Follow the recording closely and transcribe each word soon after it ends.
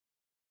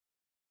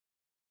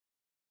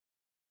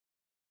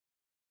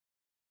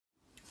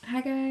Hi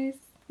guys,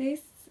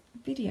 this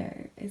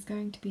video is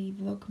going to be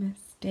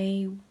Vlogmas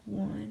day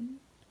 1.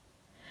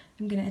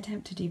 I'm going to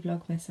attempt to do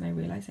Vlogmas and I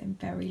realise I'm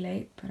very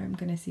late, but I'm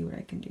going to see what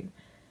I can do.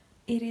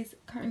 It is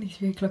currently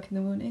 3 o'clock in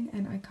the morning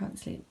and I can't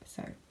sleep,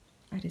 so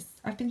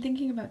I've been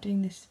thinking about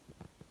doing this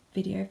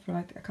video for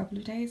like a couple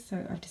of days,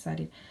 so I've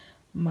decided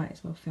might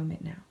as well film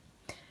it now.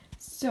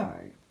 So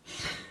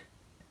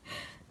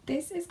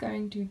this is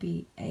going to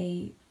be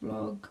a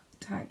vlog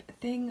type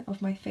thing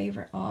of my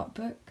favourite art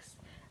books.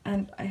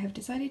 And I have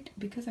decided,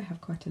 because I have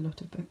quite a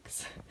lot of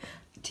books,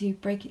 to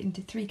break it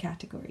into 3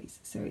 categories.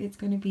 So it's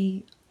going to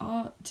be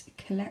art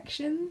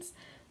collections,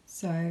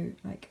 so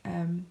like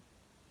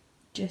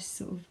just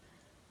sort of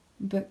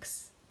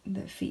books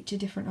that feature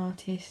different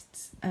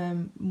artists,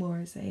 more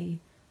as a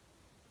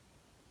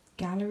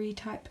gallery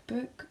type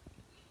book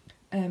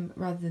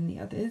rather than the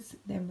others.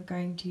 Then we're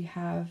going to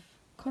have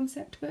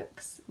concept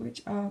books,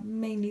 which are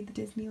mainly the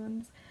Disney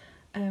ones.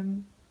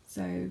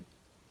 So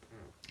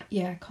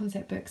yeah,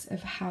 concept books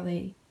of how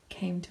they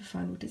came to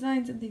final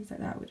designs and things like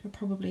that, which are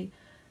probably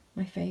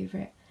my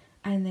favourite.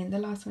 And then the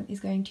last one is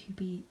going to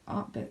be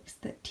art books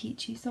that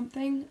teach you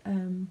something,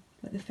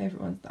 like the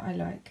favourite ones that I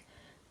like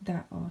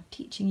that are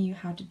teaching you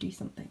how to do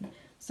something.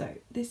 So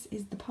this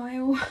is the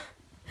pile.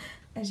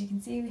 As you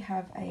can see, we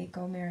have a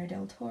Golmero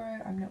del Toro.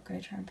 I'm not going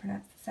to try and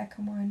pronounce the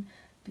second one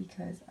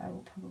because I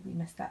will probably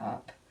mess that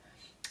up.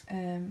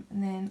 And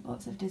then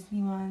lots of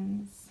Disney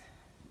ones,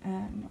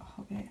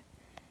 Hobbit.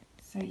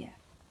 So yeah.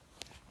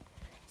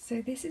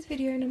 So this is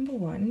video number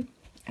 1,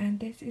 and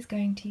this is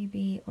going to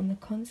be on the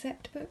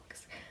concept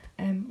books,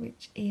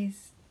 which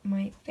is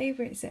my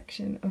favourite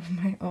section of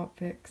my art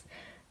books.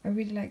 I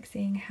really like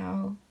seeing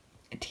how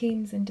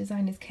teams and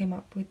designers came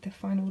up with the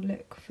final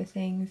look for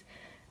things,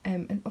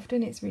 and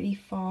often it's really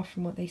far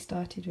from what they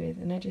started with,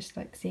 and I just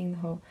like seeing the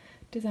whole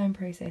design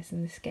process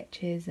and the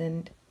sketches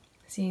and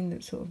seeing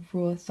the sort of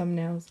raw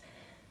thumbnails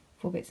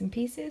for bits and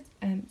pieces.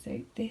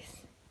 So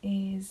this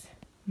is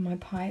my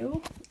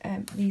pile.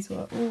 These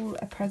were all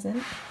a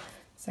present,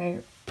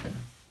 so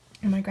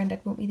my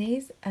granddad bought me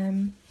these,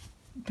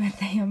 but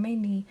they are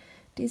mainly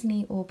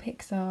Disney or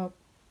Pixar,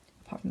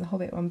 apart from the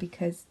Hobbit one,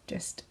 because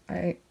just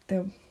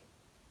the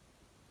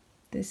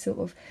sort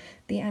of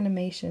the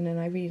animation, and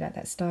I really like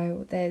that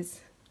style.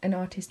 There's an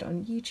artist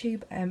on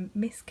YouTube,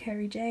 Miss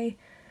Kerry J,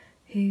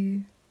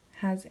 who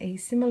has a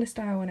similar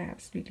style and I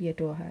absolutely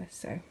adore her.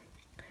 So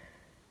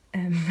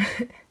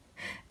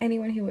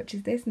anyone who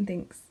watches this and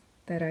thinks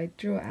that I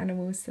draw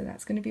animals, so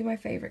that's going to be my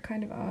favourite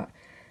kind of art.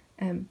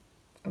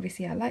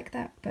 Obviously I like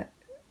that, but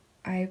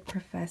I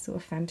prefer sort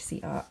of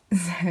fantasy art,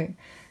 so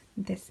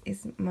this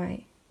is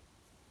my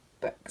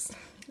books.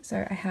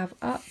 So I have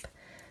Up,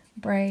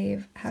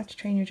 Brave, How to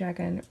Train Your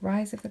Dragon,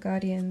 Rise of the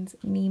Guardians,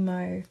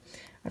 Nemo.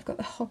 I've got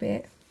the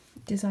Hobbit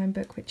design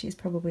book, which is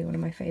probably one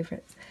of my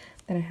favourites.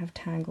 Then I have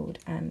Tangled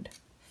and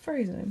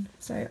Frozen.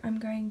 So I'm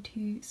going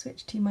to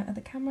switch to my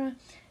other camera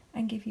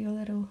and give you a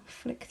little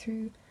flick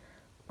through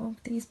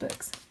of these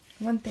books.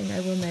 One thing I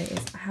will note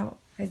is how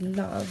I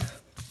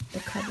love the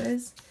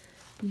covers.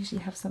 They usually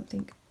have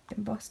something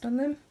embossed on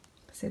them.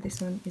 So this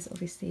one is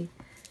obviously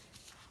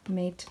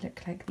made to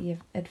look like the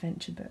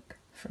adventure book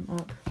from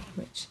Up,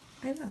 which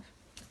I love.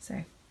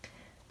 So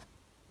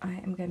I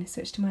am going to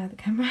switch to my other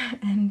camera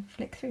and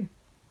flick through.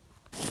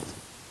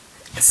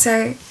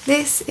 So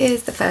this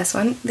is the first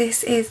one.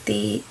 This is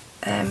the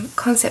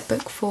concept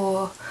book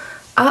for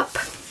Up,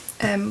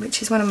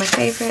 which is one of my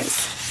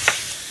favourites.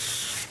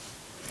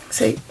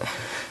 So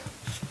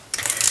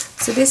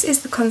this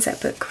is the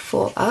concept book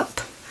for Up,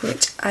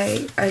 which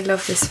I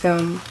love this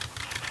film.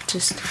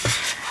 Just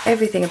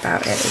everything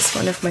about it is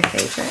one of my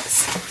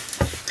favourites.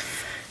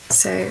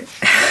 So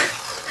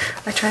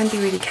I try and be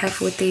really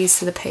careful with these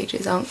so the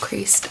pages aren't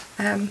creased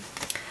or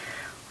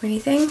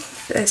anything.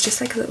 But there's just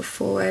like a little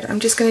foreword. I'm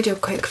just going to do a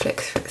quick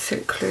flick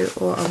through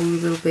or we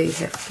will be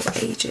here for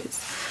ages.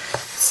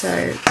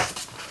 So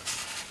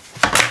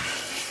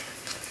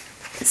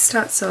it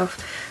starts off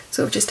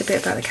sort of just a bit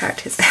about the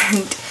characters,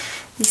 and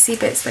you see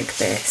bits like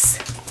this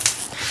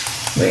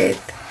with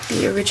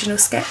the original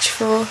sketch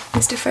for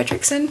Mr.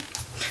 Fredricksen,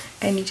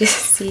 and you just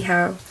see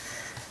how,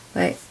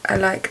 like, I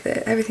like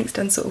that everything's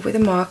done sort of with a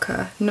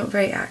marker, not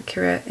very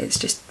accurate, it's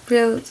just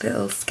real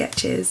little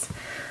sketches.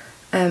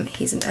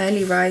 He's an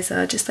early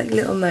riser, just like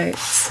little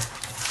notes.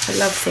 I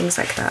love things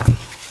like that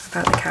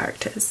about the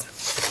characters.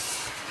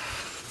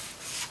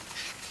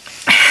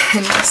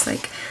 And just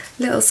like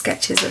little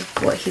sketches of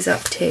what he's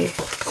up to.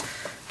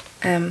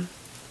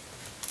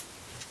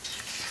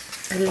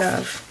 I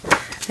love,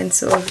 and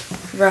sort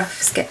of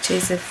rough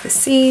sketches of the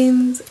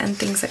scenes and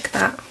things like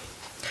that.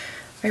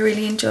 I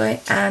really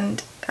enjoy.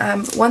 And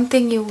one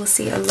thing you will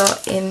see a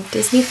lot in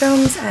Disney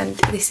films, and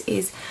this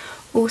is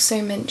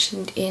also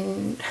mentioned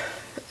in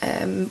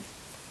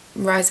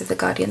Rise of the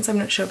Guardians, I'm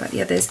not sure about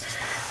the others,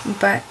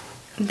 but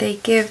they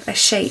give a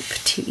shape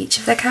to each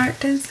of their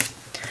characters.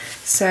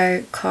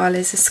 So Carl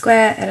is a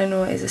square,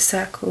 Eleanor is a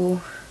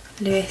circle,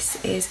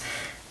 Lewis is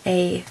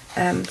a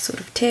sort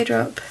of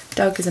teardrop,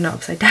 Doug is an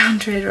upside down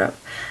teardrop,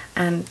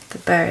 and the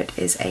bird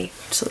is a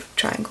sort of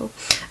triangle.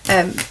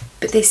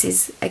 But this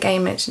is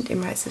again mentioned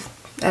in Rise of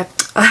the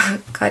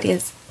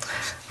Guardians,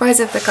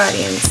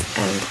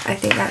 and I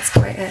think that's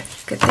quite a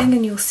good thing,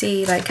 and you'll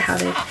see like how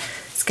they've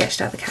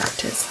sketched out the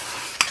characters.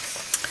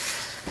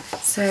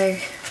 So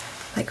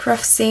like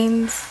rough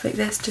scenes like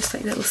this, just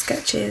like little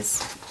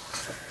sketches,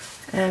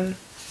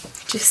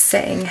 just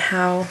setting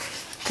how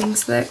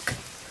things look.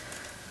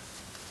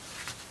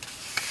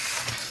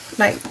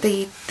 Like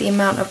the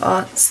amount of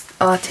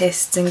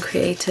artists and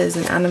creators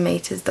and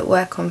animators that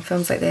work on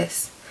films like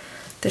this.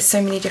 There's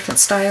so many different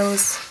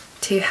styles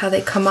to how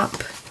they come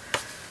up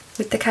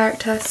with the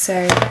character.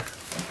 So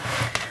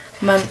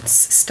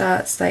Months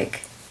starts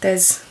like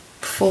there's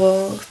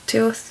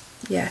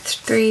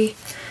 3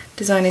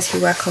 designers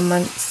who work on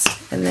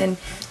Months, and then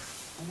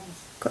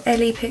got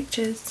Ellie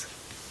pictures.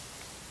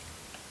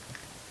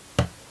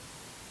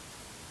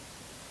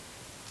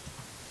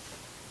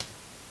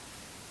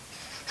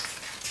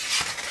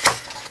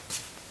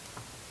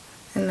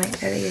 And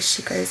like Ellie as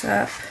she goes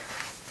up,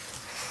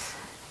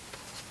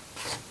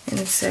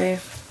 and so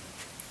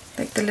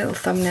like the little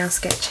thumbnail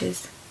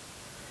sketches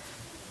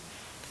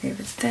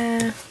over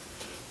there.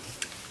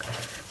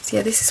 So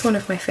yeah, this is one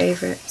of my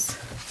favourites,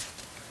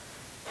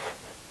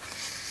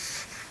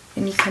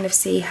 and you kind of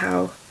see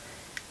how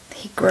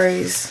he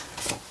grows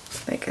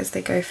like as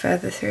they go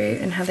further through,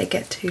 and how they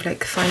get to like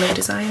the final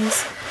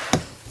designs.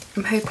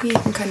 I'm hoping you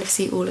can kind of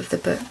see all of the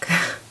book.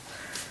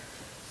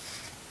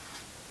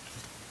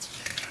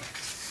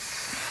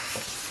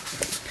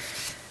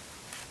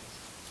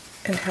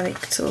 And how they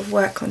sort of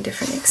work on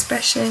different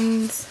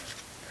expressions.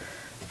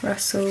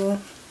 Russell,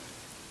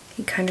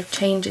 he kind of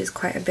changes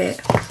quite a bit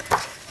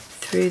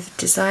through the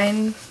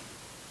design,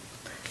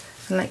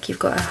 and like you've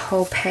got a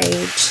whole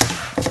page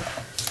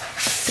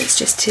that's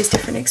just his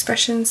different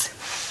expressions.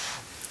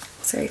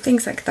 So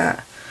things like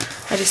that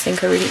I just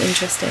think are really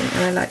interesting,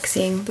 and I like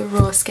seeing the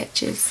raw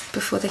sketches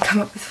before they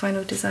come up with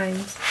final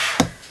designs.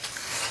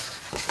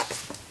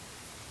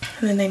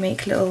 And then they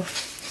make little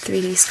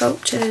 3D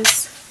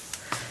sculptures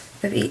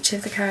of each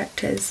of the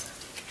characters.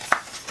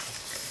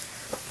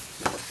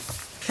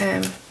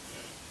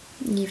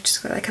 You've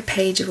just got like a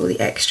page of all the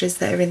extras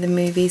that are in the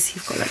movies.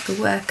 You've got like the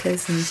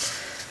workers and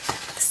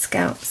the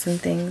scouts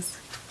and things.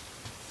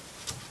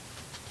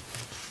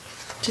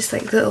 Just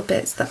like little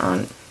bits that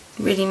aren't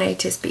really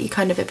noticed, but you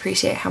kind of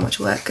appreciate how much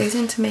work goes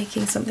into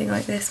making something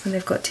like this when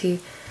they've got to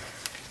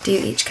do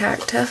each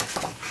character.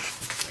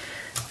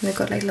 And they've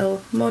got like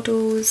little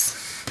models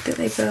that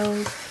they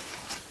build.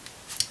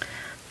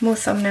 More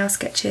thumbnail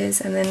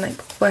sketches, and then like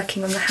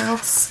working on the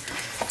house.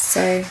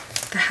 So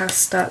the house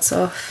starts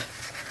off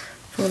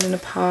falling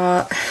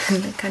apart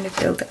and they kind of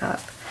build it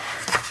up.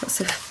 Lots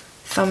of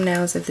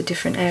thumbnails of the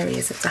different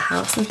areas of the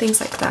house and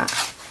things like that.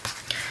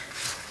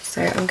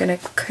 So I'm going to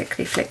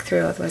quickly flick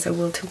through, otherwise I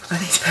will talk about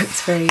these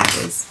books for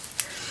ages.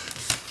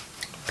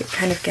 But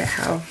kind of get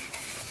how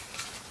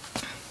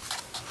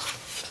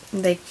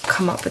they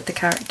come up with the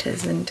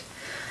characters and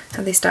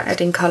how they start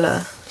adding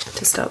colour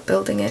to start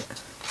building it.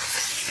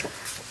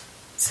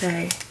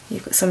 So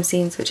you've got some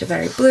scenes which are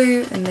very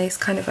blue, and there's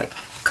kind of like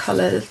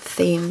colour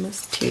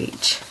themes to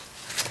each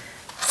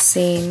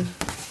scene.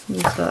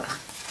 You've got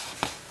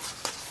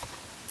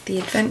the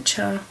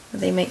adventure where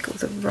they make all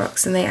the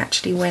rocks, and they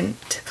actually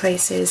went to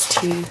places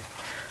to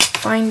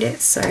find it.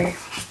 So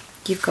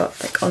you've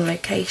got like on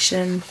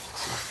location,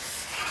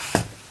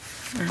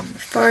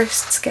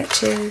 forest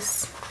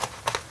sketches,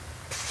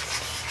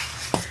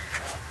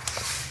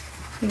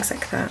 things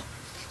like that.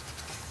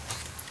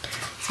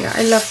 So yeah,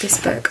 I love this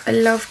book. I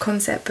love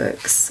concept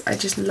books. I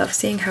just love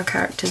seeing how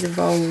characters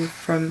evolve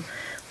from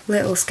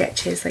little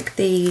sketches like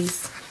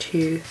these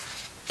to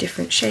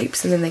different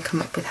shapes, and then they come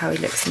up with how he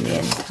looks in the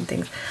end and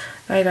things.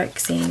 I like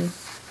seeing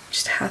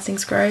just how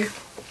things grow.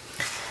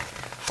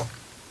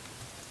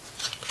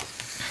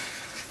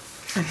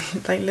 And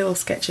like little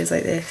sketches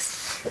like this.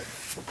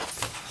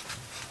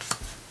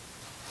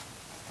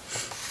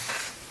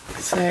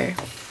 So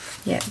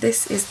yeah,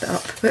 this is the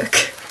Up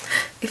book.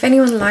 If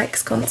anyone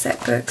likes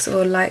concept books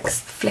or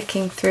likes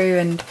flicking through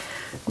and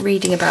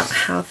reading about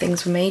how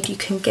things were made, you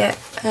can get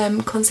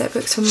concept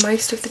books from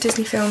most of the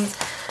Disney films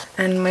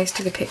and most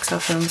of the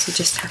Pixar films. You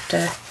just have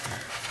to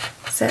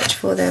search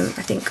for them.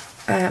 I think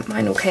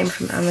mine all came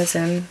from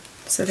Amazon,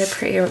 so they're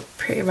pretty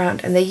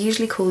around, and they're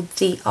usually called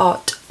The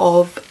Art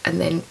of and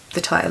then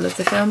the title of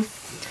the film.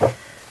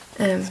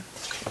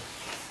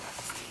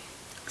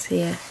 So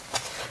yeah,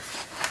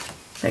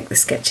 like the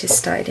sketches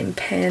started in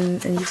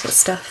pen, and you've got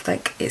stuff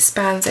like it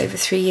spans over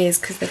 3 years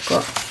because they've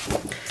got,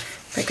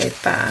 if I go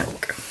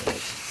back,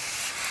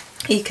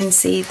 you can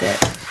see that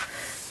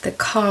the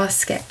car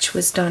sketch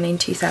was done in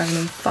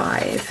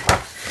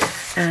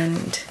 2005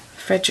 and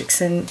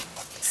Fredrickson's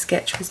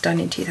sketch was done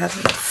in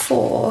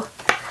 2004,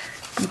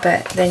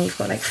 but then you've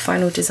got like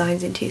final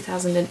designs in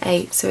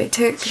 2008, so it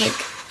took like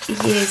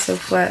years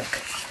of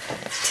work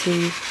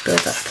to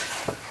build up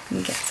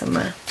and get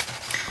somewhere.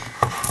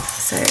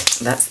 So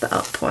that's the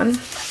Up one.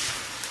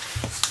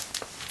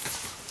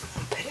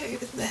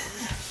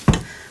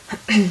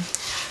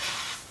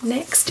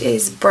 Next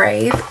is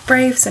Brave.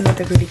 Brave's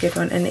another really good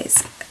one, and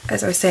it's,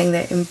 as I was saying,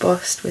 they're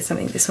embossed with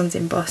something. This one's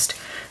embossed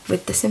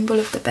with the symbol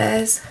of the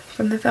bears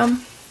from the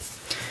film.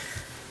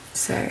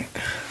 So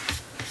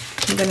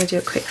I'm going to do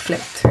a quick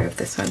flip through of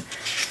this one.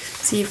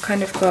 So you've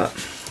kind of got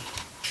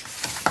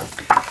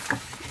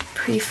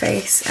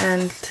preface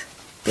and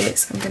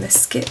bits. I'm going to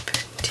skip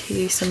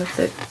to some of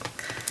the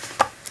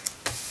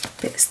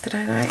bits that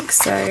I like.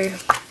 So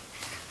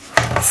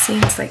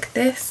scenes like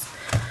this,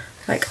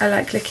 like I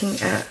like looking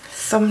at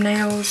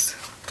thumbnails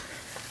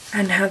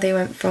and how they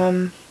went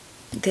from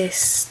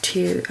this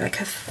to like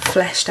a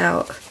fleshed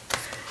out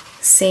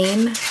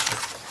scene.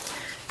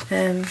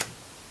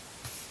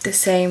 The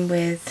same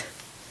with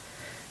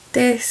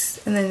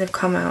this, and then they've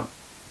come out,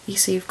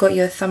 so you've got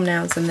your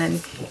thumbnails and then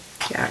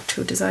your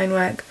actual design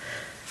work.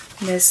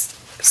 And there's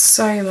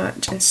so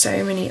much and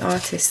so many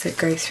artists that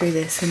go through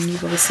this, and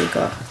you've obviously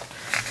got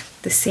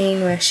the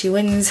scene where she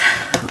wins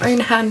her own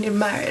hand in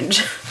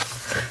marriage,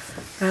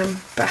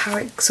 but how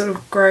it sort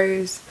of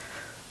grows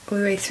all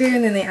the way through,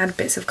 and then they add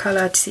bits of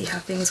colour to see how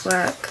things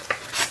work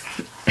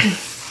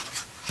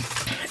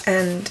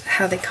and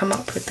how they come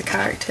up with the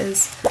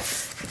characters.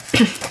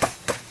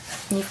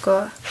 You've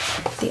got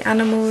the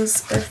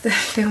animals of the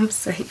film,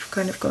 so you've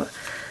kind of got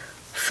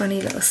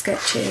funny little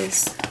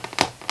sketches.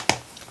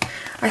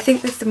 I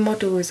think that the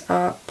models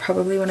are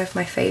probably one of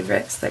my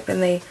favourites, like when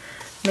they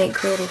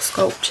make little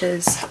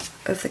sculptures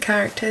of the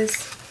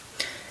characters,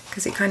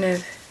 because it kind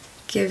of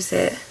gives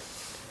it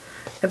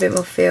a bit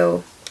more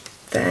feel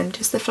than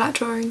just the flat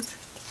drawings.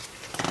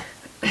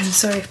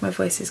 Sorry if my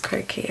voice is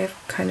croaky, I've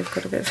kind of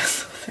got a bit of a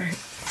sore throat.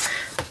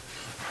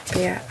 But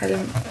yeah,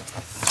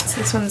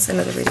 so this one's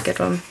another really good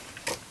one.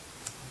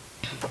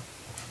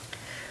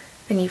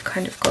 And you've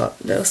kind of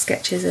got little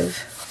sketches of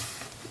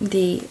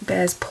the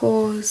bear's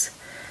paws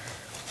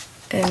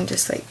and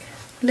just like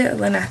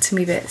little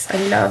anatomy bits. I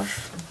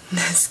love the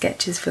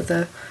sketches for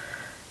the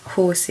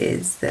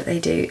horses that they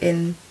do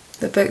in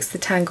the books. The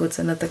Tangled's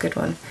another good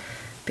one,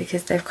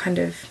 because they put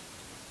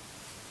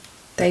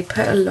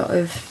a lot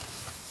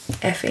of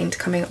effort into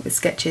coming up with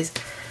sketches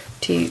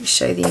to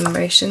show the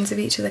emotions of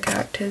each of the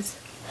characters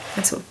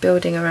and sort of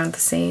building around the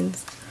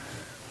scenes.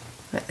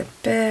 Like the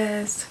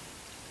bears,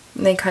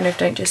 and they kind of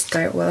don't just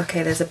go, well,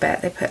 okay, there's a bear.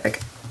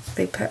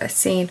 They put a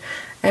scene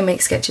and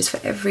make sketches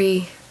for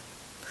every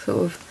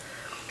sort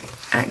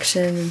of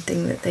action and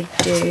thing that they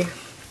do.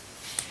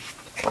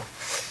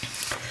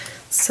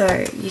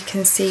 So you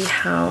can see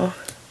how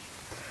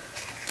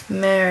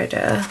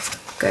Merida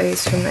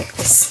goes from like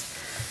this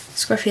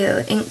scruffy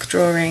little ink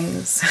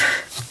drawings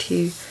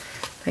to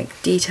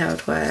like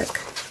detailed work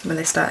when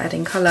they start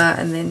adding colour,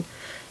 and then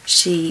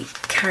she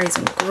carries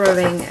on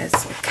growing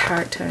as a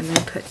character, and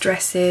they put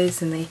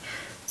dresses and they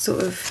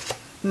sort of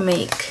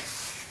make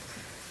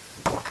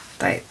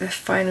like the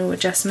final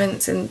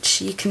adjustments, and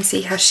you can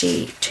see how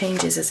she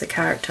changes as a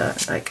character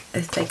like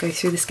as they go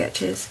through the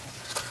sketches,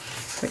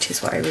 which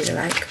is what I really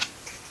like.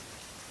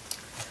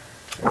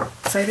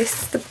 So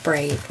this is the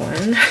Brave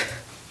one.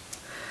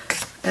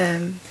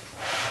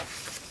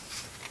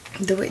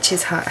 The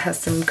Witch's Hut has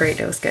some great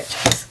little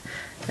sketches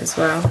as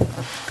well.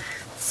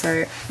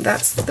 So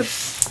that's the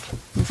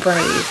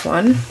Brave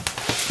one.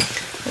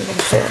 I'm going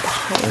to put it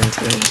behind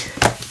me.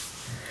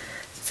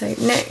 So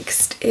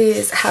next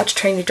is How to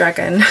Train Your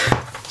Dragon,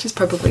 which is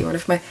probably one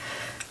of my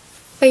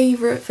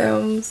favourite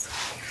films.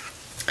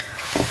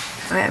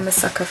 I am a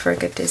sucker for a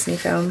good Disney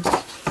film,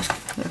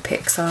 or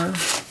Pixar.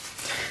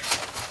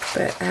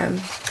 But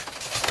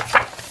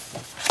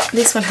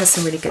this one has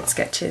some really good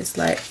sketches.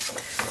 Like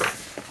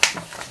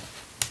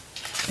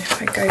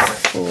if I go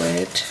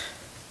forward,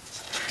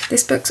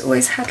 this book's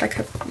always had like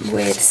a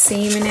weird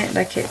seam in it,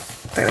 like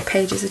the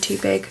pages are too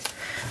big.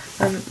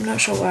 I'm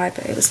not sure why,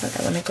 but it was like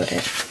that when I got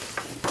it.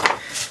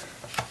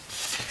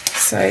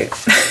 So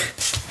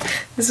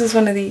this was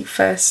one of the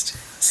first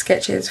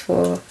sketches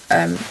for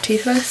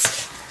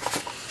Toothless.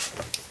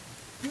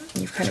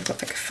 You've kind of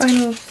got like a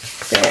final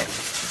bit.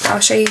 I'll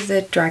show you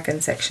the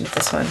dragon section of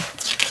this one.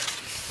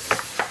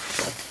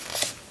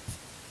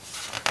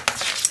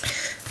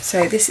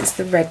 So this is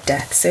the Red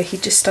Death. So he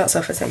just starts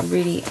off as a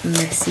really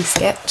messy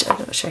sketch. I'm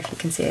not sure if you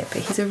can see it,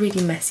 but he's a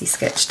really messy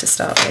sketch to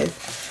start with.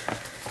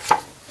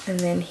 And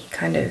then he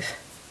kind of,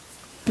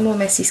 more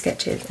messy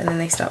sketches, and then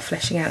they start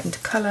fleshing out into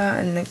colour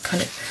and then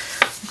kind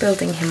of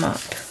building him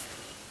up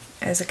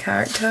as a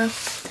character. And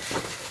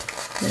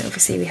then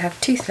obviously we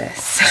have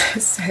Toothless.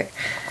 So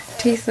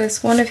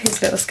Toothless, one of his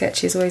little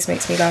sketches always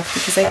makes me laugh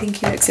because I think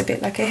he looks a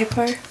bit like a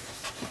hippo.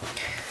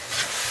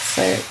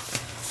 So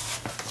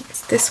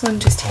it's this one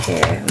just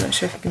here. I'm not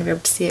sure if you're going to be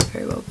able to see it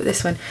very well, but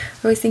this one,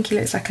 I always think he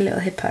looks like a little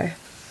hippo.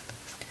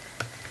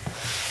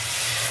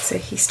 So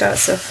he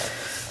starts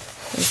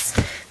off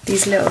with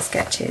these little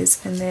sketches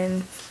and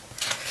then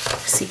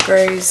obviously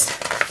grows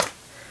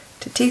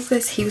to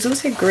Toothless. He was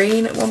also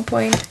green at one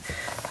point.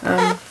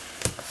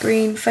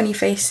 Green, funny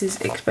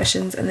faces,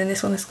 expressions, and then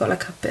this one has got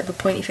like a bit of a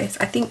pointy face.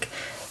 I think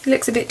he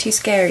looks a bit too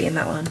scary in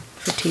that one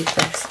for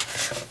Toothless.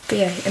 But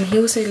yeah, and he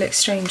also looks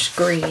strange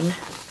green.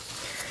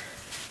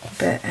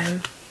 But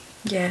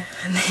yeah,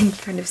 and then you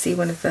kind of see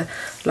one of the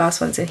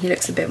last ones and he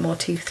looks a bit more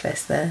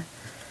toothless there.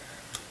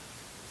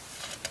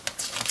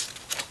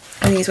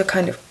 And these were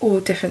kind of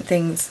all different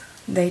things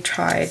they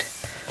tried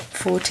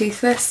for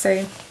toothless,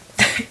 so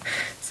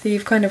so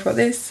you've kind of got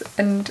this,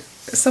 and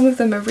some of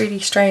them are really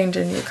strange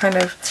and you're kind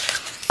of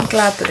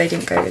glad that they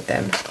didn't go with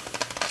them.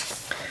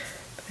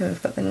 Then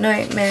we've got the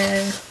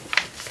Nightmare.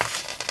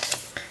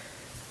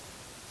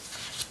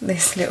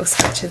 This little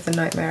sketch of the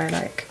Nightmare I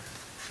like.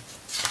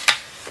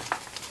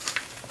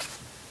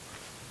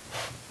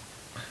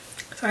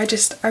 So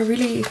I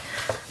really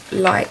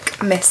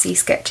like messy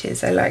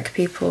sketches. I like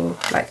people,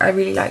 I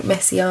really like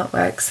messy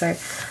artwork, so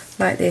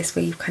like this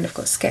where you've kind of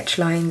got sketch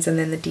lines and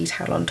then the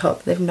detail on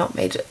top. They've not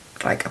made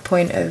like a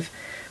point of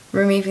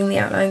removing the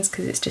outlines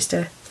because it's just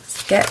a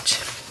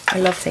sketch. I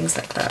love things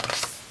like that.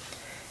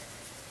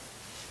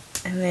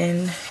 And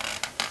then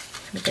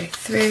I'm going to go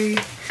through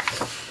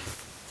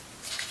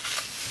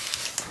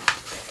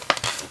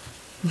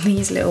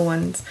these little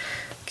ones,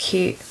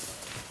 cute.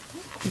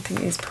 I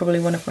think it's probably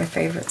one of my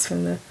favourites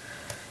from the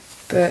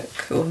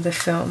book or the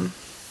film.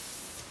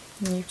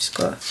 And you've just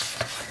got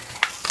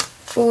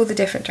all the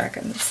different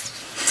dragons.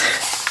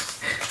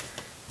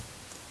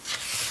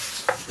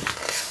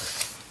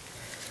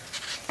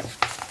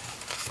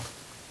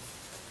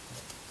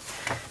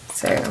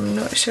 So I'm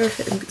not sure if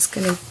it's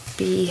going to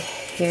be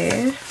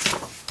here.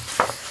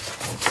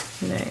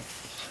 No.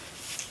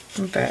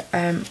 But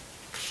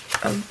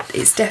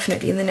it's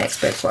definitely in the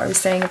next book, what I was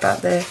saying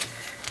about the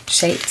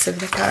shapes of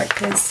the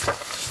characters.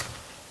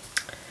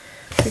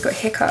 We've got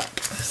Hiccup.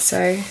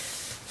 So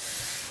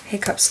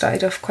Hiccup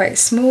started off quite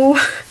small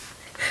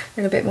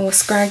and a bit more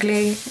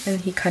scraggly,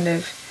 and he kind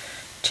of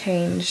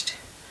changed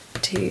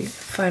to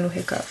Final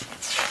Hiccup.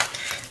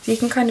 So you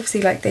can kind of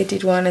see like they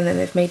did one and then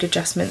they've made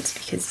adjustments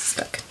because it's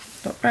like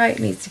not right,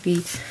 it needs to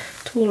be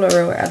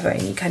taller or whatever,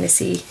 and you kind of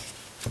see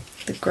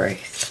the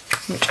growth,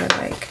 which I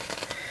like.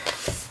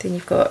 Then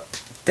you've got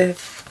the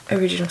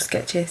original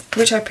sketches,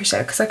 which I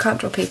appreciate because I can't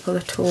draw people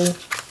at all. So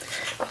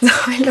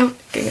I love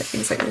looking at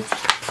things like this.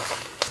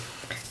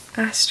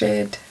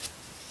 Astrid.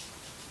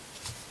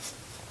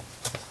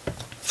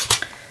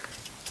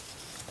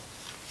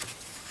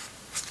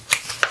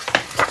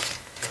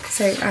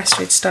 So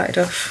Astrid started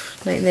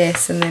off like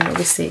this, and then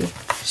obviously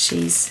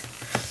she's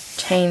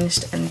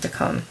changed and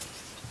become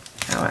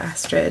our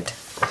Astrid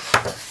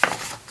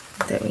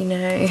that we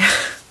know.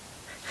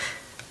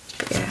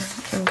 But yeah,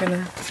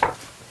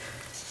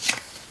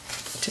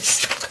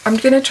 I'm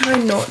gonna try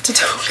not to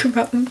talk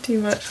about them too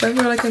much. I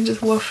feel like I'm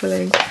just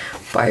waffling,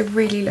 but I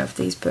really love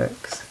these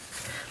books.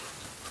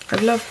 I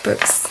love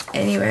books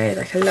anyway,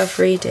 like I love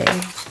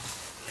reading,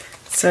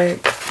 so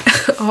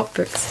art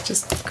books are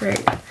just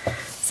great.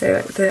 So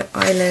like the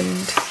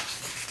island,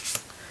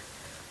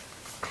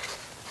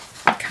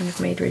 kind of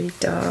made really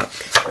dark,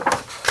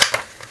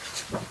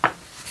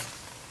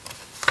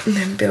 and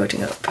then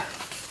building up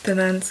the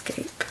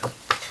landscape.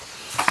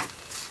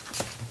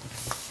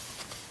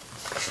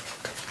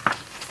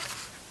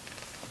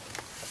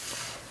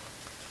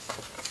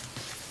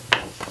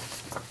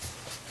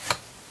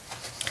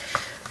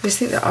 I just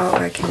think the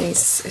artwork in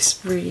these is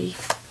really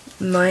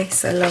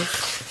nice. I love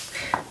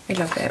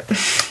it.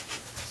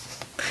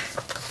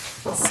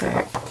 So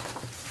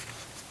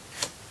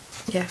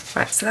yeah,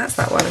 right, so that's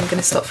that one. I'm going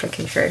to stop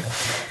flicking through.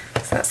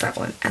 So that's that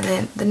one. And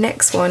then the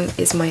next one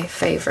is my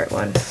favourite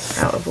one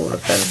out of all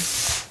of them.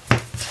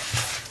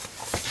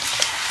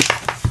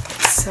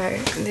 So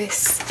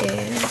this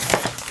is...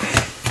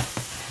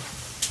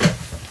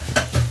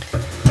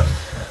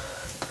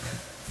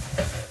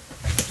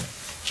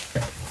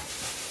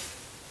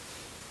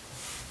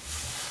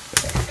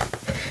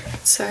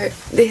 So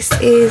this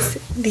is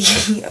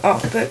the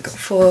art book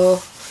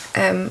for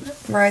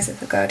Rise of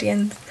the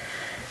Guardians,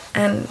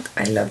 and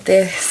I love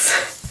this.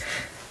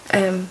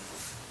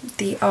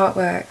 The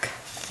artwork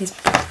is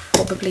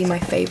probably my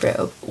favourite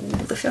of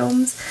all the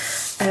films.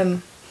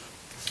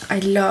 I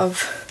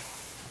love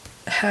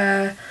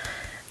her.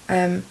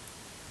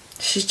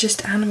 She's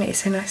just animated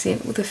so nicely,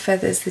 and all the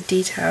feathers, the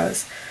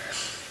details.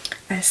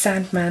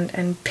 Sandman,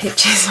 and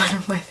Pitch is one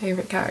of my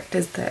favourite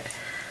characters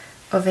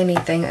of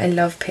anything. I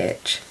love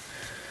Pitch.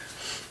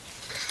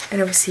 And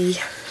obviously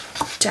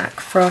Jack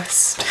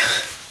Frost.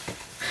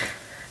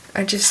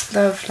 I just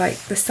love like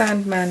the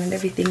Sandman and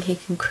everything he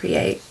can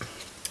create.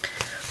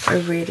 I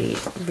really,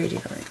 really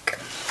like.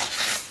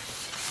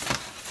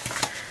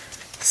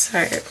 So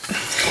it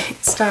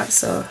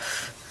starts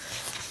off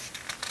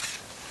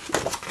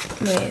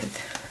with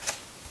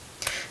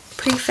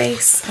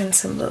preface and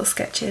some little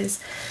sketches.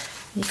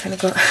 You kind of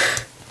got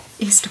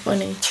Easter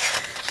Bunny.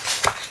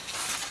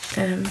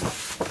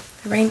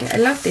 Reindeer. I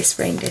love this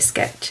reindeer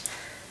sketch.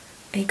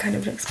 He kind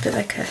of looks a bit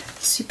like a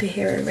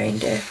superhero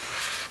reindeer.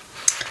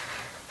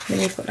 And then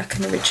you've got like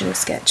an original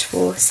sketch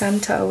for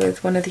Santa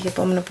with one of the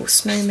abominable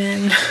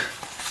snowmen.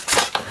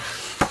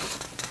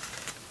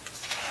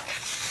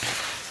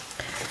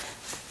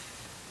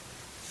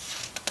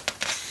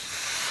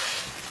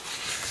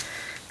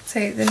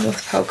 So the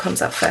North Pole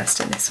comes up first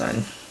in this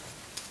one.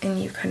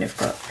 and you've kind of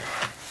got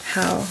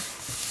how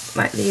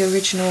like the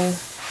original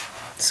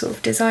sort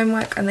of design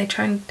work, and they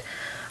try and,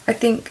 I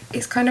think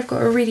it's kind of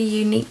got a really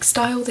unique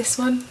style, this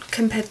one,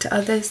 compared to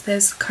others.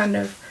 There's kind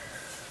of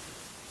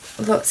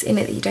lots in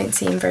it that you don't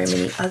see in very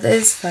many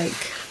others,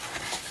 like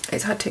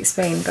it's hard to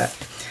explain, but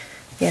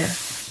yeah.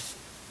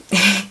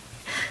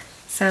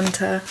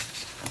 Santa,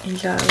 I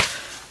love.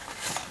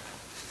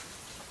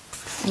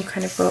 You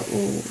kind of got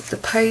all the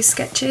pose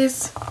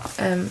sketches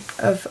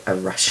of a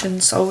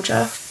Russian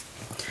soldier,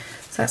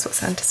 so that's what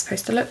Santa's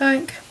supposed to look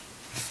like.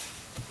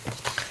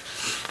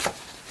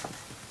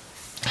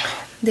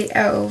 The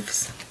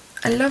elves,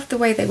 I love the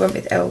way they went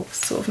with elves,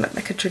 sort of not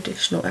like a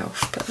traditional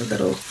elf, but the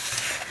little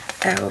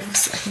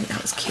elves, I think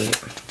that was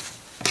cute.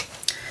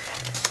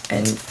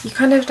 And you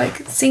kind of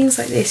like, scenes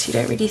like this, you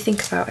don't really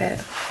think about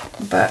it,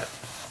 but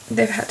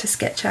they've had to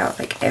sketch out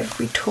like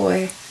every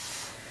toy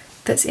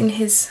that's in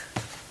his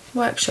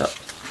workshop.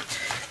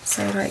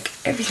 So like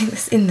everything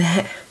that's in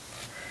there.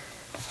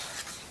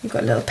 You've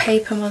got a little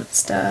paper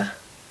monster,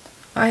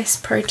 ice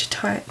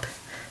prototype,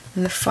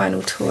 and the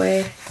final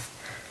toy,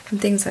 and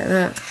things like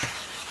that.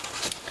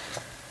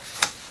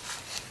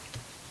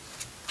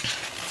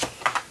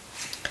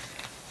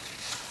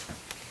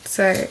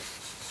 So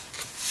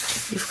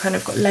you've kind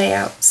of got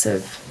layouts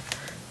of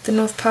the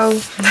North Pole,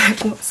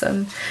 what's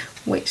on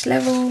which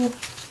level,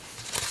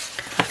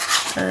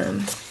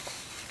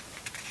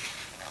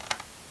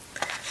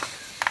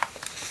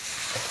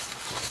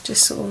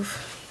 just sort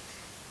of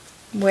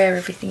where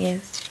everything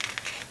is.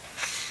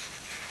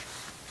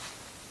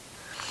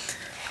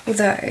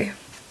 Although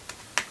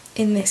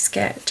in this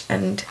sketch,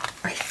 and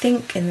I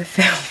think in the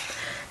film,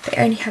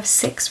 they only have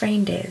 6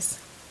 reindeers,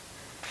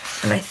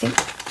 and I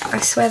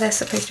swear they're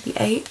supposed to be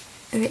 8.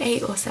 Are they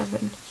 8 or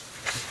 7?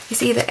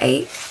 It's either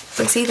 8,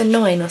 or it's either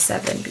 9 or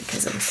 7,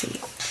 because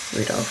obviously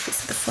Rudolph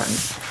is at the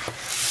front.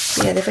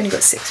 But yeah, they've only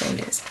got 6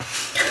 reindeers.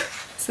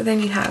 So then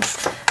you have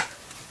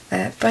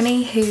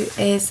Bunny, who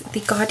is the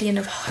guardian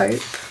of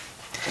hope,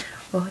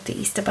 or the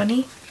Easter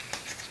Bunny.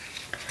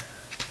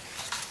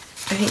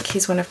 I think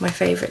he's one of my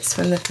favourites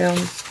from the film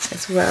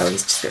as well.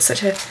 He's just got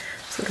such a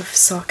sort of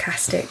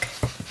sarcastic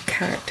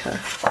character.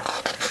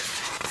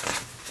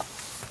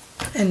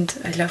 And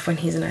I love when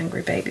he's an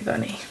angry baby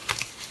bunny.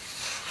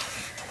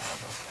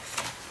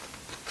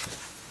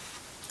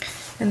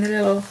 And the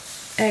little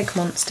egg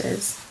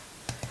monsters.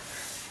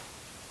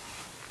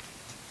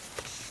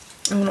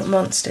 Oh, not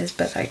monsters,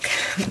 but like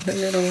the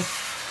little...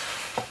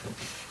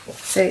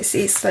 So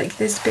it's like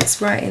there's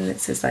bits writing that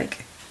says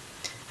like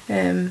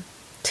 2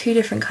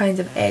 different kinds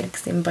of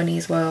eggs in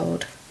Bunny's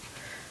world.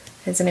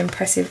 There's an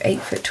impressive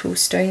 8-foot tall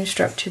stone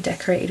structure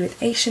decorated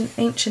with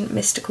ancient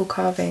mystical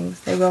carvings.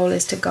 Their role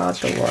is to guard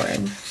the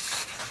warren.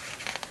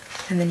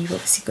 And then you've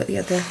obviously got the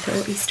other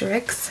little Easter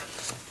eggs.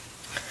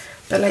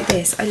 But like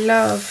this, I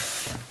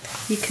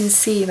love, you can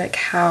see like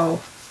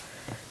how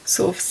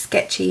sort of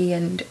sketchy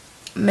and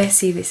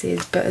messy this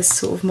is, but as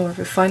sort of more of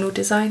a final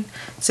design.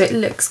 So it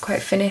looks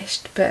quite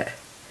finished, but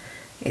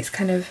it's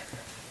kind of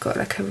got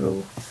like a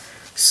real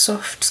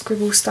soft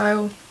scribble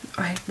style,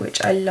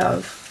 which I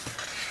love.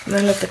 And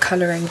I love the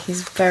colouring,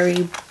 he's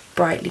very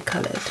brightly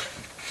coloured.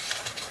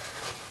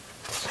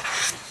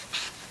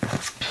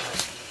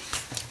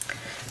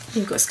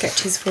 You've got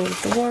sketches for all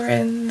of the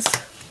Warrens.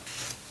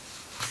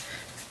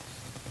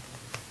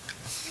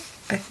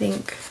 I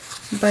think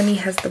Bunny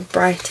has the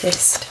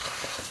brightest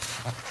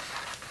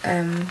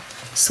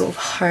sort of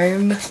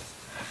home.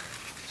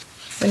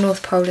 The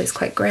North Pole is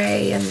quite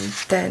grey, and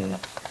then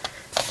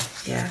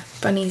yeah,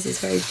 Bunny's is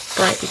very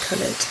brightly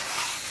coloured.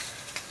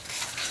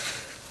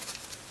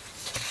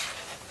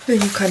 Then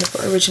you've kind of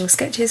got original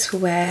sketches for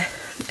where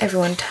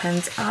everyone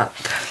turns up.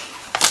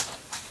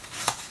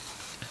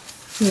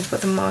 And you've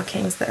got the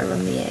markings that are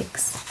on the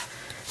eggs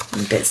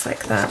and bits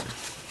like that.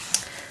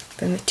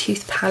 Then the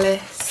Tooth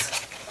Palace.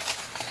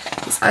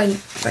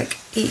 Like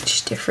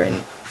each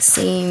different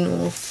scene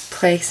or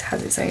place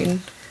has its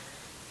own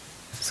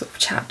sort of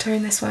chapter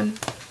in this one.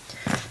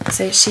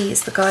 So she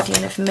is the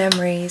guardian of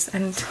memories,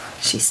 and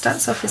she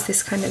starts off as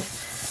this kind of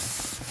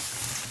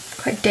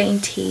quite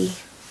dainty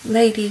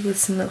lady with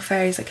some little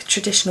fairies, like a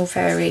traditional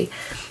fairy,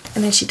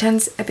 and then she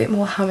turns a bit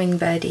more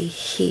hummingbirdy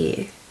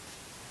here,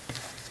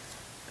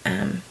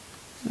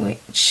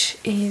 which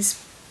is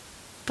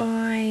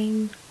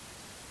by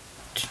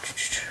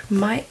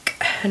Mike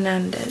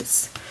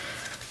Hernandez.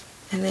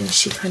 And then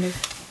she kind of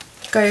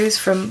goes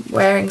from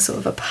wearing sort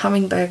of a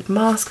hummingbird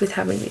mask with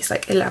having these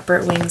like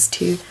elaborate wings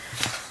to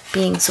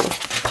being sort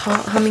of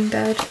part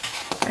hummingbird,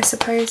 I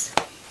suppose.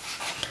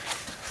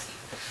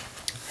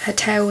 Her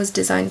tail was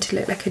designed to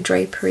look like a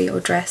drapery or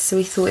dress, so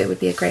we thought it would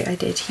be a great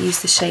idea to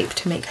use the shape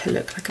to make her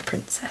look like a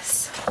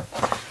princess.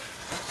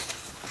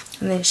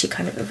 And then she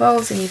kind of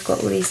evolves, and you've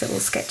got all these little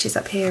sketches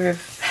up here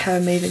of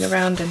her moving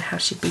around and how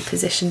she'd be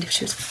positioned if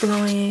she was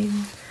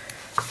flying.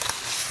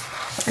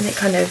 And it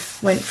kind of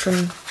went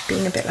from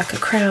being a bit like a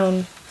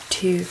crown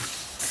to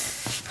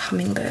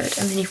hummingbird.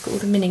 And then you've got all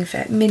the mini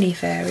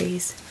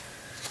fairies.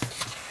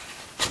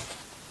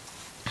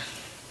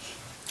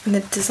 And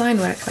the design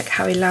work, like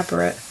how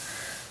elaborate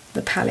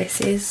the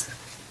palace is.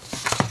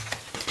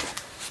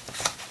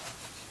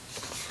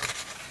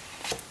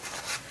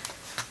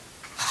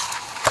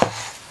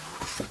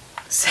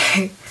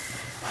 So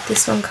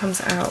this one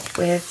comes out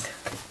with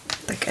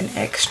like an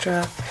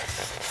extra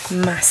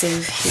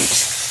massive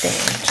huge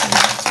thing,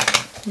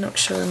 which I'm not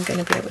sure I'm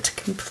going to be able to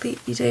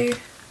completely do,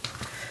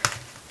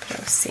 but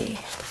I'll see.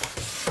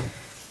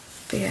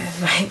 But yeah,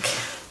 like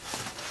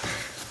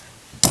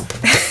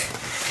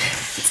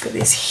it's got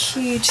this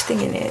huge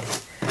thing in it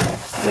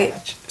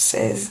which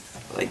says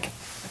like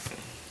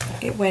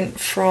it went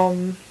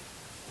from,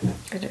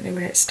 I don't know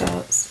where it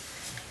starts,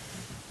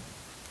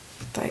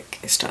 like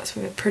it starts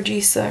with a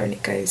producer and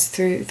it goes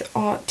through the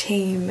art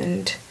team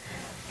and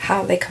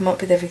how they come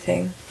up with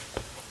everything.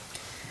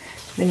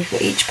 Then you've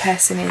got each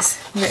person is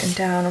written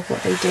down of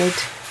what they did,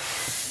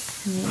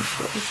 and then you've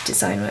got this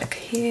design work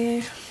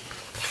here.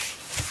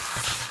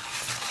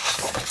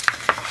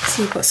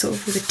 So you've got sort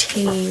of the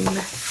team.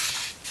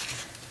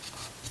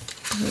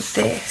 And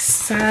this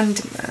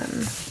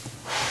Sandman,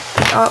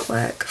 the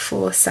artwork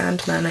for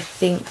Sandman I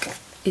think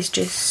is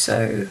just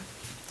so,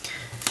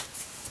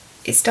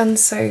 it's done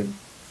so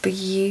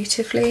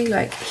beautifully.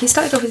 Like he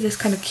started off as this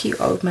kind of cute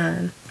old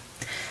man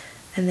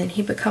and then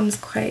he becomes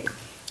quite,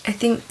 I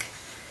think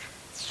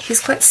he's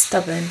quite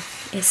stubborn,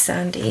 is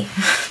Sandy,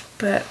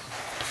 but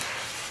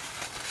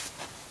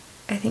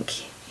I think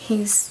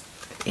he's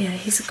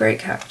a great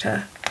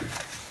character,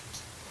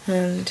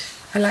 and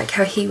I like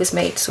how he was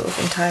made sort of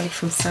entirely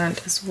from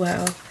sand as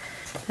well,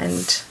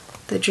 and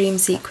the dream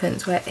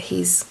sequence where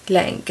he's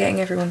getting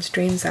everyone's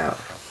dreams out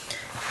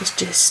is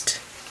just,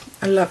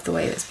 I love the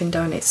way that's been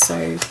done. It's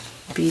so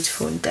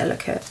beautiful and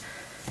delicate.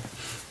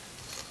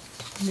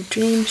 And the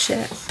dream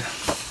ship.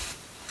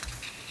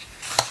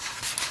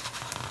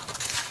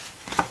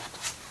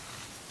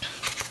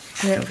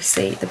 And then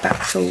obviously the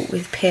battle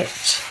with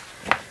Pitch.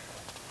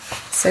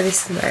 So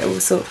this is where it all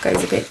sort of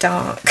goes a bit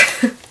dark.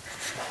 And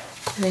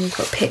then you've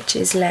got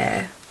Pitch's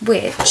lair,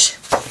 which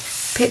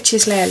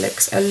Pitch's lair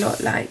looks a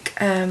lot like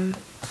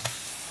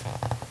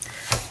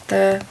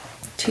the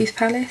Tooth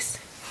Palace,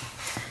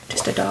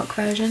 just a dark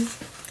version.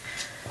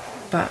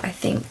 But I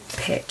think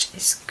Pitch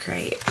is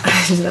great.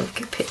 I love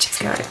Pitch's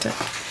character.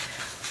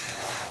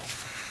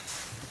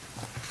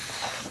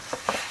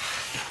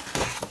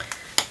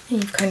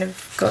 And you've kind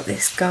of got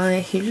this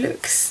guy who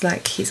looks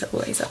like he's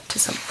always up to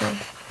something.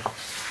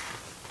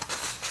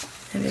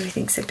 And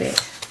everything's a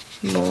bit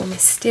more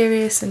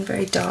mysterious and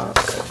very dark.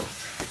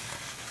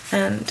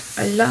 And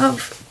I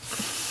love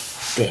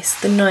this,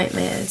 the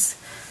nightmares,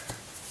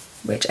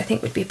 which I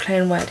think would be a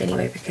plain word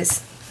anyway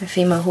because a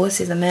female horse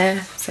is a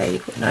mare, so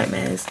you've got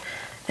nightmares,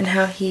 and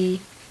how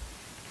he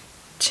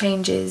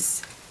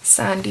changes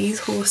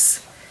Sandy's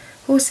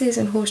horses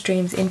and horse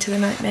dreams into the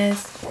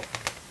nightmares.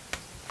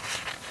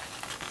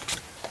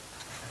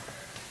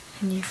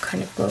 And you've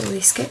kind of got all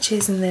these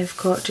sketches and they've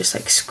got just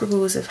like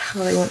scribbles of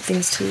how they want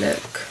things to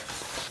look.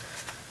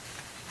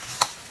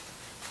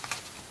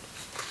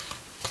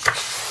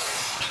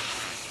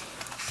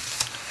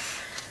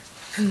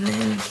 And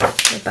then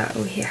the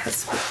battle here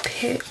has with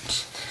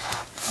Pitch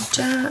and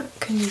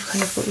Jack, and you've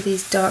kind of got all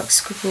these dark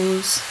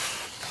scribbles.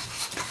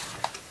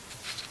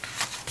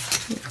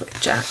 You've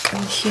got Jack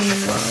and the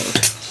human world.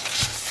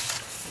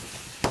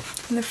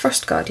 And the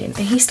Frost Guardian,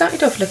 and he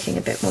started off looking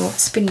a bit more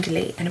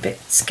spindly and a bit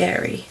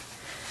scary.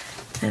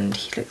 And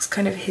he looks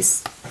kind of,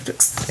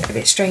 looks a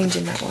bit strange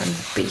in that one,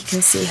 but you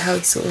can see how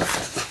he sort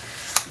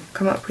of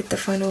come up with the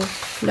final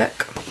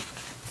look.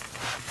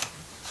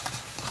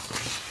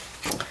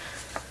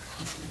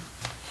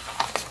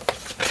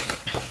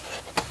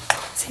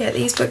 So yeah,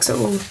 these books are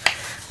all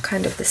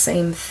kind of the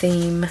same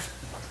theme,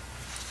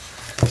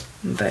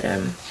 but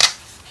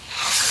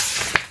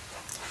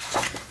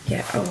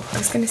yeah, oh, I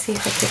was going to see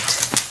if I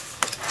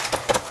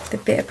could, the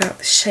bit about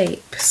the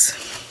shapes.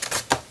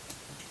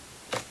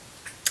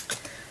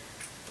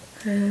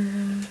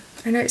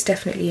 I know it's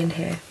definitely in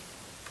here,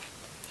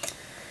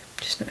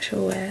 just not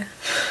sure where.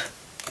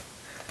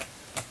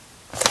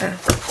 Oh,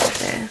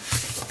 there.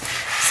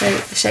 So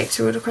the shapes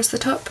are all across the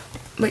top,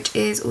 which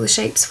is all the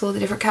shapes for the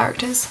different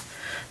characters.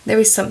 There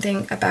is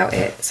something about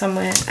it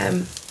somewhere,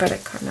 but I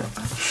can't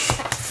remember.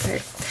 So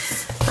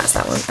that's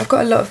that one. I've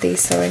got a lot of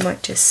these, so I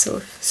might just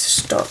sort of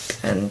stop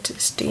and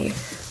just do a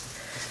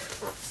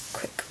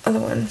quick other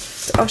one.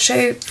 So I'll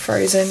show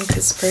Frozen,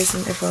 because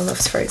Frozen, everyone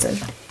loves Frozen.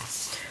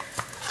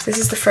 This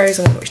is the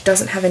Frozen one, which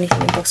doesn't have anything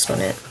embossed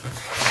on it,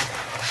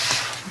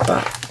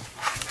 but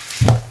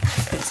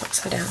it's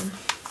upside down.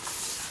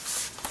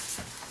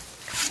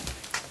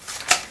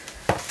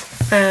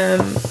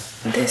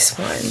 This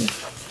one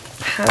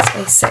has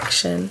a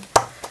section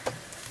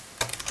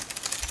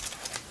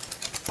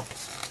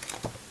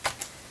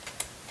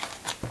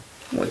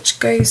which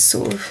goes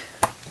sort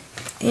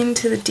of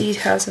into the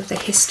details of the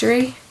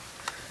history.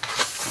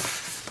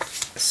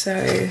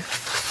 So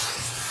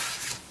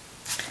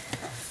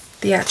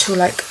the actual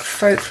like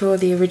folklore,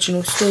 the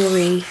original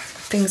story,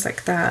 things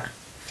like that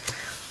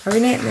are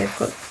in it. And they've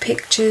got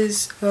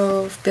pictures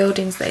of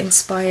buildings that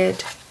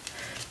inspired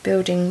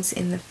buildings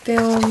in the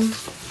film,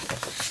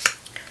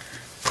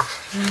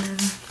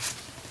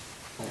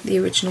 the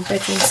original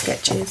bedroom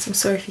sketches. I'm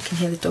sorry if you can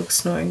hear the dog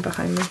snoring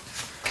behind me.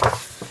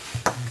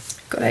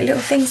 Got like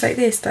little things like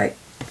this, like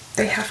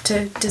they have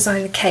to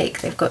design the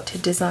cake, they've got to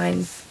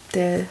design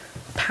the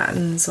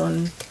patterns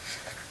on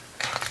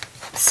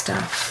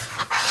stuff.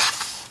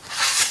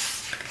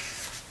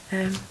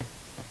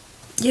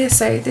 Yeah,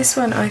 so this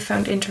one I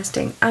found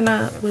interesting.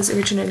 Anna was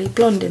originally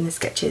blonde in the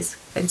sketches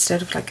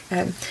instead of like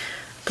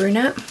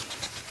brunette,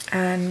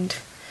 and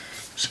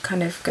she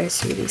kind of goes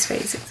through these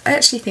phases. I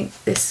actually think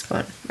this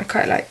one, I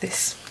quite like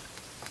this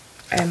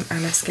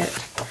Anna sketch.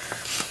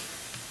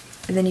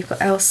 And then you've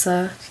got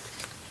Elsa,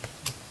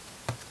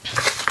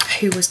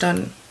 who was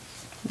done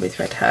with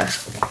red hair.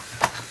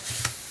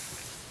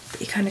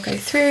 But you kind of go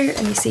through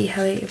and you see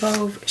how they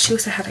evolve. She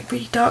also had like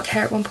really dark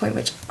hair at one point,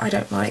 which I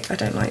don't like. I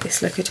don't like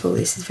this look at all.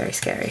 This is very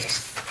scary.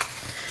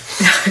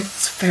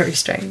 It's very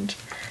strange.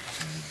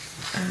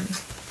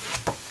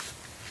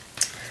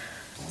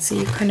 So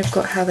you've kind of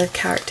got how the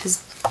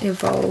characters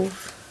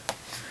evolve.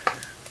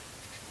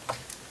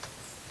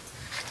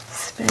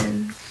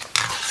 Spin.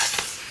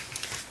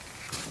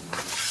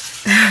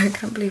 I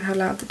can't believe how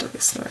loud the dog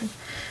is snoring.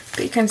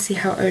 But you can see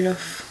how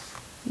Olaf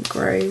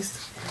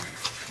grows,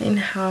 in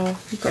how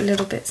you've got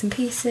little bits and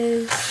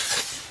pieces.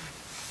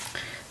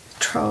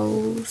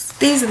 Trolls.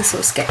 These are the sort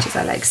of sketches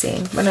I like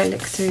seeing when I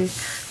look through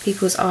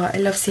people's art. I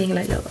love seeing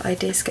like little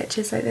idea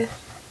sketches like this.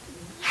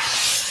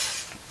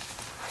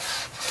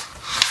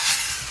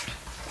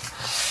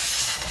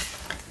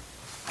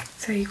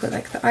 So you've got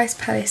like the ice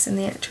palace and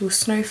the actual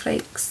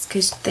snowflakes,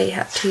 because they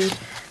had to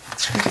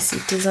obviously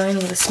design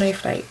all the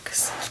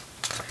snowflakes.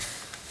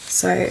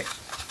 So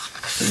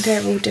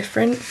they're all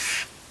different.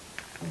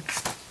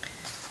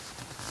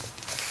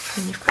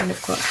 And you've kind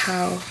of got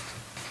how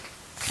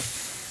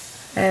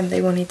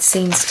they wanted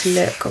scenes to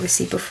look,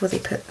 obviously, before they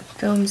put the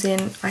films in.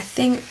 I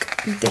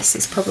think this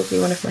is probably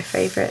one of my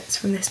favourites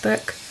from this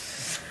book.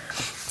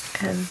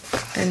 And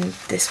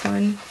this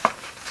one.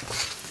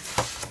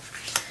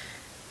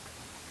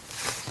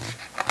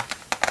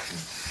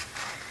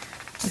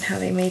 And how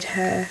they made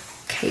her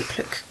cape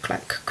look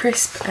like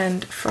crisp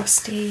and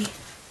frosty.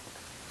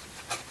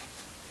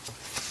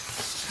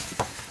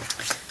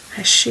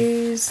 Her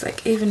shoes,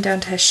 like even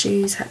down to her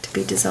shoes, had to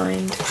be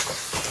designed.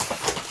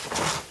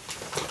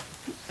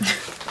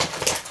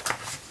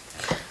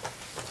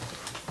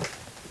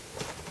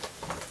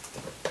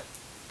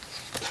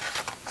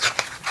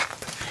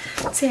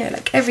 So yeah,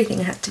 like everything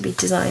had to be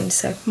designed.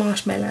 So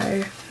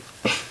Marshmallow.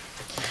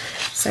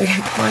 So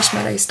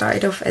Marshmallow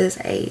started off as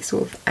a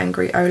sort of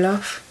angry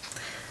Olaf,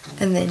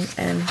 and then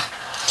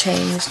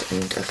changed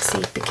and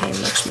obviously became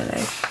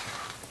Marshmallow.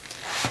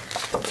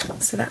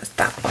 So that's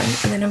that one,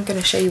 and then I'm going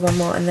to show you one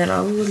more and then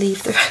I will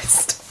leave the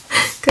rest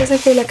because I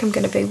feel like I'm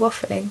going to be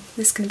waffling.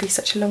 This is going to be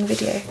such a long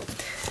video.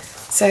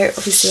 So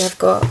obviously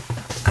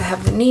I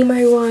have the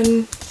Nemo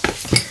one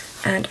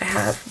and I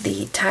have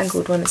the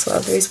Tangled one as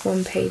well. There is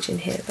one page in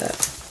here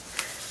that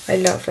I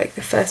love, like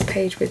the first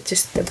page with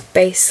just the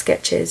base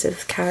sketches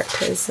of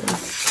characters and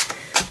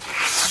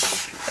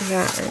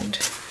that, and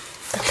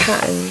the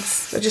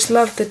patterns. I just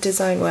love the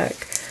design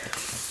work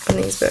on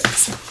these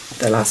books.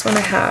 The last one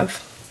I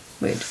have,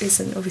 which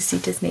isn't obviously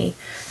Disney,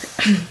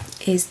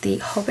 is the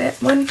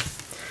Hobbit one.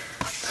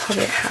 The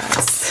Hobbit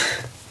has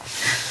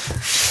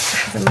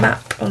a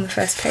map on the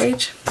first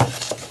page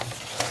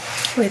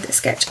with a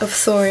sketch of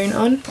Thorin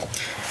on,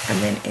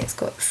 and then it's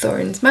got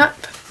Thorin's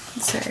map.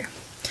 So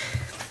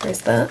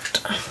there's that.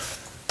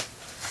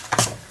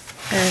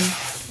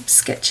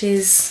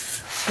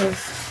 Sketches of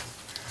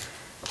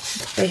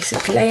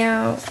basic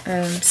layout,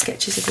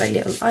 sketches of like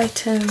little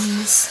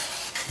items,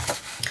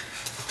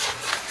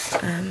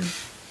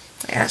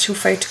 like actual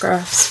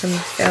photographs from the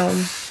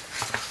film,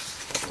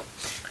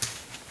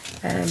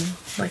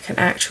 like an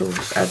actual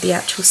the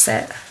actual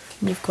set.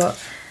 And you've got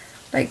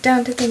like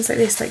down to things like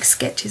this, like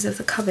sketches of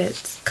the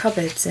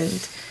cupboards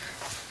and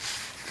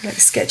like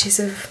sketches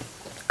of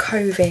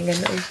coving and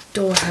little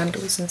door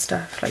handles and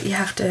stuff. Like you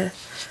have to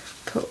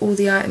put all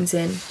the items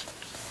in,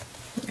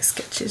 like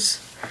sketches.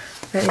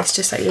 Then it's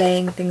just like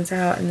laying things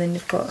out, and then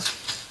you've got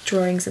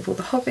drawings of all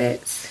the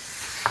hobbits.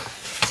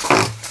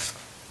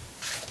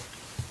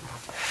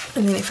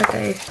 And then if I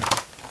go,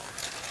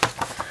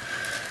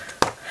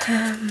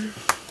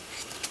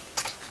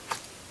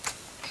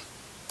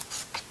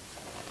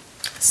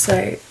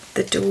 so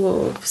the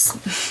dwarves.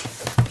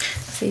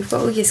 So you've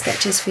got all your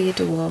sketches for your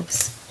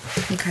dwarves.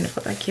 You kind of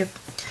got like your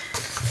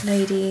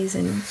ladies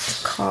and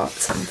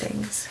carts and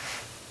things.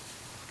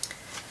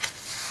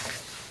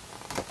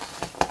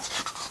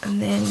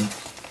 And then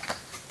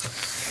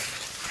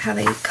how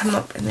they come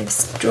up, and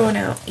they've drawn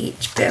out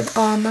each bit of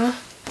armour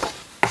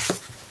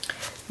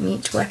and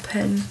each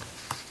weapon.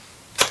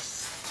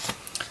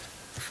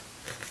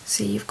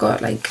 So you've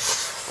got like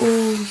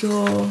all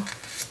your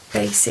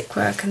basic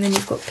work, and then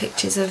you've got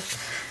pictures of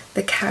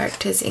the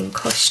characters in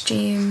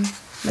costume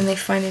when they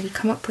finally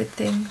come up with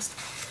things.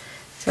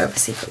 So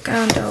obviously you've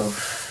got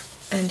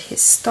Gandalf and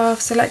his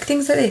staff. So like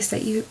things like this,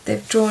 that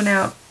they've drawn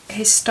out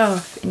his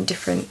staff in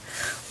different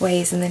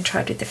ways and then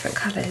tried with different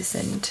colours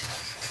and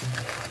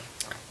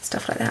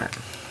stuff like that.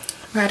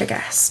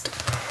 Radagast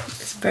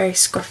is a very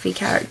scruffy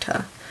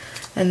character,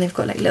 and they've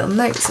got like little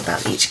notes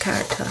about each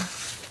character.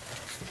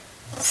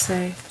 So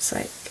it's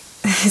like,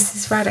 this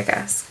is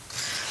Radagast.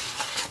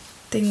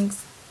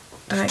 Things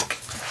like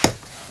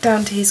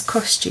down to his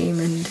costume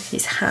and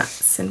his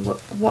hats and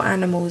what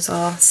animals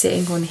are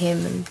sitting on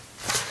him and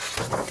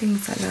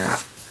things like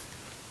that.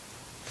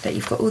 That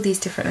you've got all these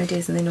different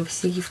ideas, and then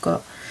obviously you've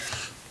got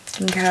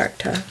in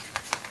character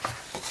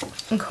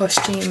and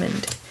costume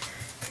and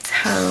his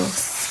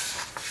house.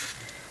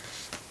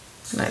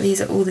 And like these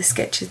are all the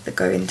sketches that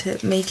go into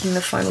making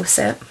the final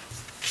set.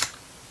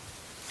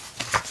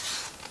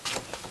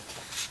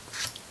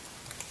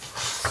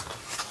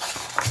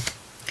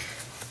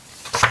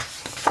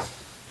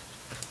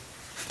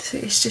 So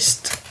it's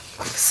just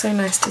so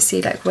nice to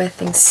see like where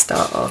things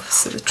start off.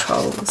 So the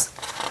trolls,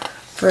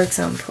 for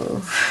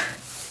example.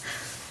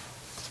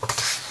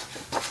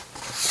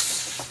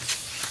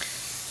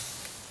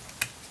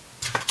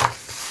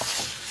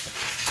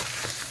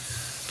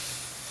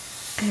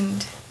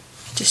 And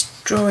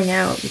just drawing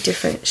out the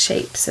different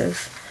shapes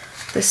of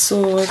the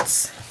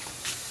swords.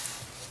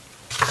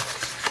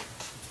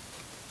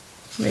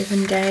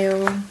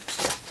 Rivendell,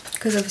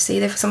 because obviously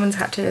if someone's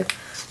had to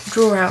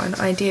draw out an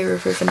idea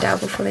of Rivendell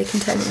before they can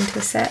turn it into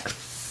a set.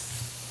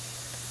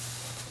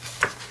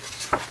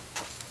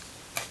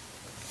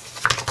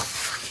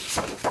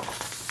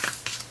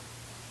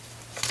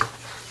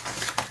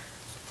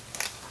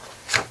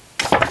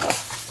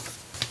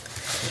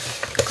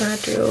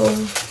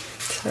 Galadriel.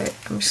 So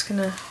I'm just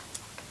gonna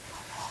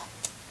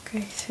go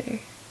through.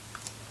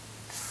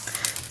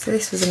 So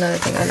this was another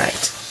thing I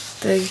liked.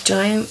 Those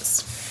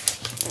giants.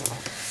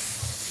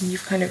 And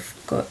you've kind of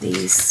got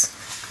these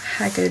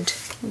haggard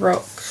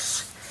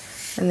rocks,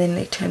 and then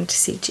they turn to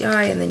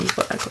CGI, and then you've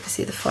got like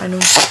obviously the final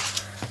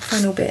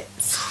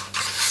bits.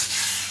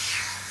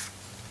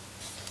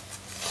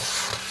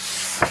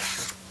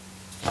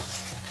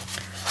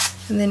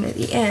 And then at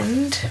the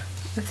end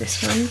of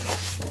this one,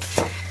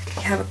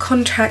 you have a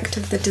contract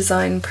of the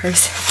design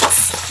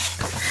process.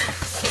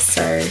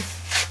 So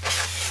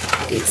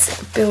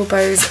it's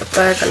Bilbo's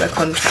burglar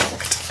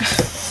contract.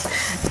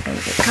 And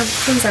it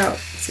comes out,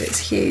 so it's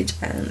huge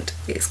and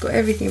it's got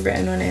everything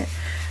written on it.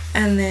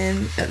 And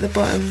then at the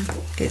bottom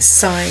it's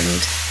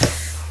signed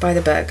by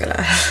the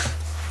burglar.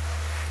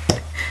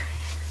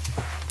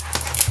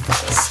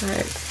 So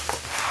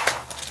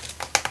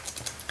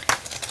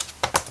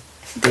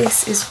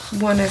this is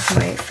one of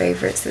my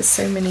favourites. There's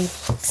so many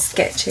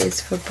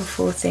sketches for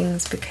before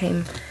things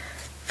became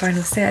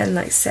final set and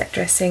like set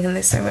dressing, and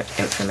there's so much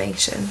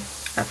information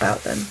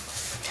about them.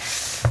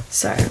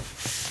 So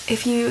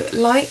if you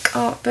like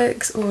art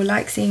books or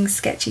like seeing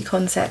sketchy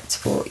concepts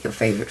for your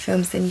favourite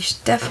films, then you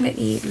should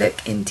definitely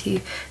look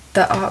into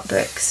the art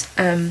books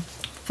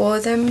for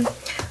them.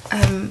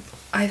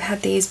 I've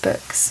had these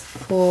books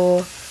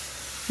for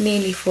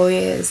nearly 4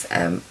 years.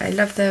 I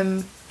love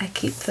them. I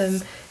keep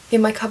them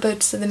in my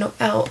cupboard so they're not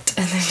out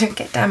and they don't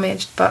get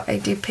damaged, but I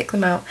do pick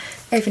them out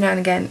every now and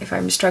again if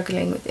I'm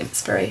struggling with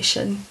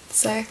inspiration.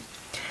 So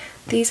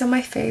these are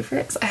my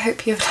favourites. I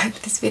hope you have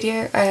liked this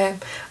video. I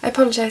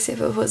apologise if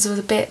it was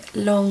a bit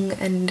long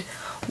and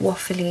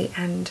waffly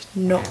and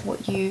not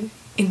what you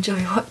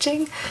enjoy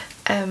watching,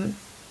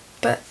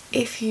 but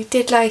if you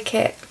did like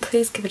it,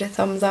 please give it a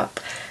thumbs up,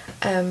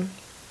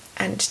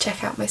 and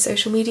check out my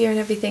social media and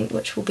everything,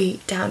 which will be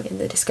down in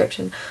the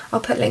description. I'll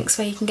put links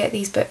where you can get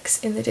these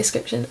books in the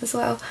description as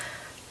well.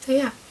 So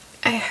yeah,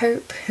 I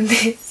hope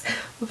this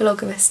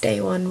Vlogmas day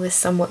 1 was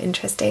somewhat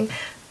interesting,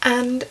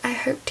 and I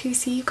hope to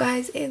see you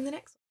guys in the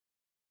next